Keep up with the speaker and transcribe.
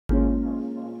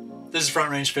This is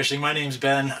Front Range Fishing. My name's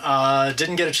Ben.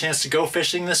 Didn't get a chance to go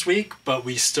fishing this week, but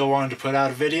we still wanted to put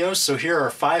out a video. So here are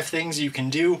 5 things you can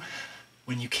do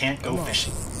when you can't go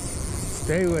fishing.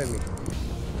 Stay with me.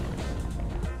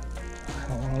 I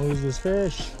don't want to lose this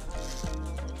fish.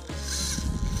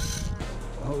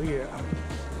 Oh yeah.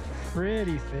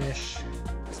 Pretty fish.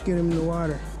 Let's get him in the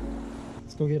water.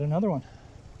 Let's go get another one.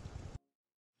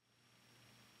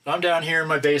 I'm down here in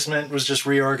my basement, was just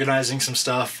reorganizing some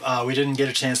stuff. We didn't get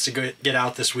a chance to get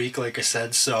out this week, like I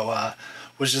said, so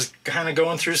was just kind of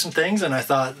going through some things, and I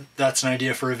thought that's an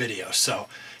idea for a video. So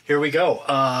here we go.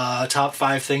 Top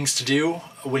 5 things to do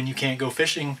when you can't go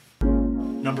fishing.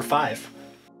 Number 5,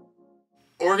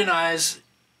 organize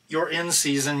your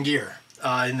in-season gear.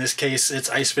 In this case, it's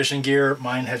ice fishing gear.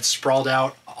 Mine had sprawled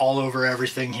out all over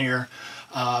everything here.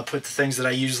 Put the things that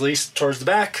I use least towards the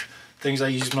back, things I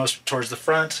use most towards the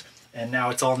front, and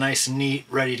now it's all nice and neat,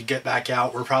 ready to get back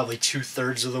out. We're probably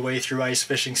 2/3 of the way through ice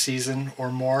fishing season or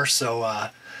more, so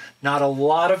not a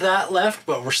lot of that left,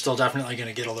 but we're still definitely going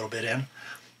to get a little bit in.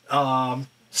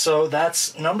 So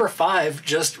that's number 5.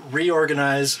 Just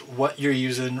reorganize what you're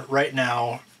using right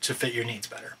now to fit your needs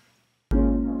better.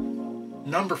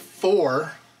 Number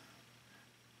 4,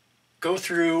 go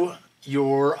through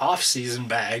your off-season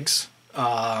bags.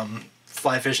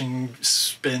 Fly fishing,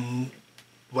 spin,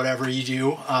 whatever you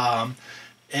do,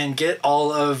 and get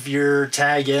all of your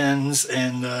tag ends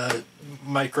and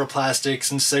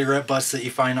microplastics and cigarette butts that you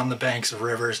find on the banks of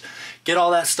rivers. Get all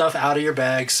that stuff out of your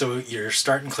bag so you're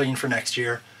starting clean for next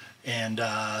year, and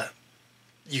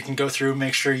you can go through,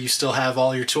 make sure you still have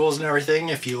all your tools and everything.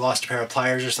 If you lost a pair of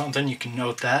pliers or something, you can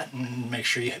note that and make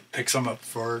sure you pick some up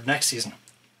for next season.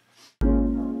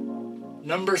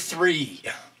 Number 3,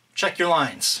 check your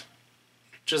lines.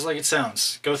 Just like it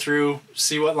sounds. Go through,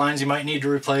 see what lines you might need to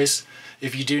replace.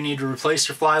 If you do need to replace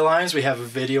your fly lines, we have a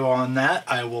video on that.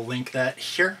 I will link that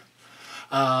here.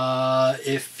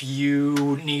 If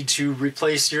you need to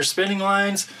replace your spinning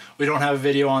lines, we don't have a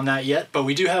video on that yet, but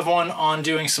we do have one on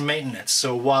doing some maintenance.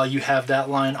 So while you have that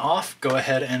line off, go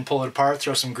ahead and pull it apart,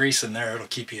 throw some grease in there. It'll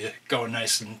keep you going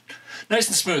nice and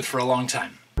smooth for a long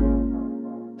time.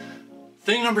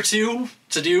 Thing number 2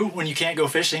 to do when you can't go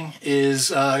fishing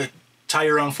is tie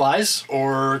your own flies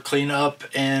or clean up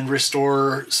and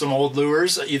restore some old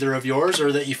lures, either of yours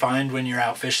or that you find when you're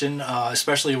out fishing.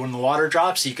 Especially when the water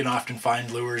drops, you can often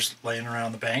find lures laying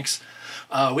around the banks.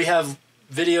 We have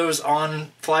videos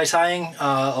on fly tying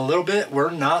a little bit.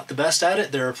 We're not the best at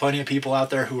it. There are plenty of people out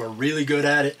there who are really good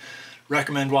at it.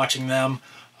 Recommend watching them.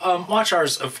 Watch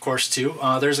ours, of course, too.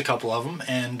 There's a couple of them,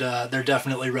 and they're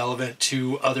definitely relevant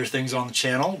to other things on the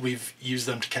channel. We've used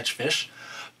them to catch fish.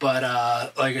 But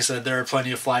like I said, there are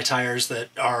plenty of fly tyers that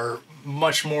are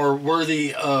much more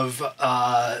worthy of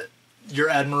your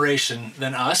admiration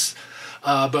than us.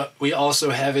 But we also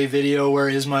have a video where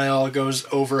Ismail goes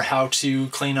over how to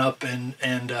clean up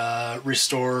and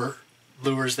restore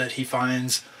lures that he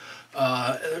finds.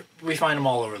 We find them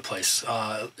all over the place.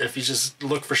 If you just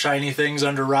look for shiny things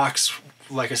under rocks,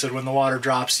 like I said, when the water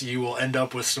drops, you will end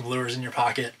up with some lures in your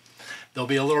pocket. They'll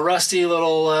be a little rusty, a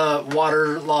little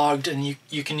waterlogged, and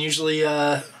you can usually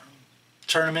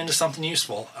turn them into something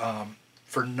useful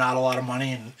for not a lot of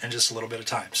money and just a little bit of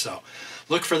time. So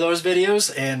look for those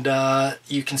videos, and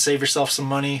you can save yourself some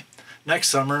money next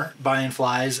summer buying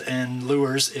flies and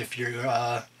lures if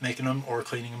you're making them or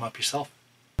cleaning them up yourself.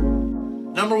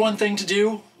 Number 1 thing to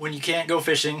do when you can't go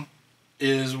fishing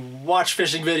is watch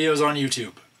fishing videos on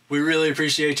YouTube. We really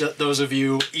appreciate those of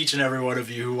you, each and every one of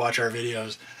you who watch our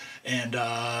videos. And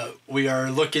we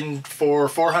are looking for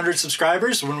 400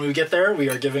 subscribers. When we get there, we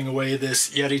are giving away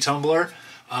this Yeti tumbler.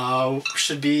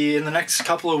 Should be in the next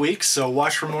couple of weeks, so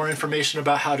watch for more information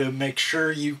about how to make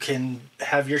sure you can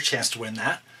have your chance to win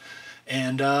that.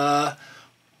 And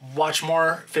watch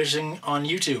more fishing on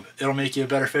YouTube. It'll make you a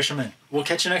better fisherman. We'll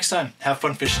catch you next time. Have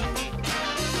fun fishing.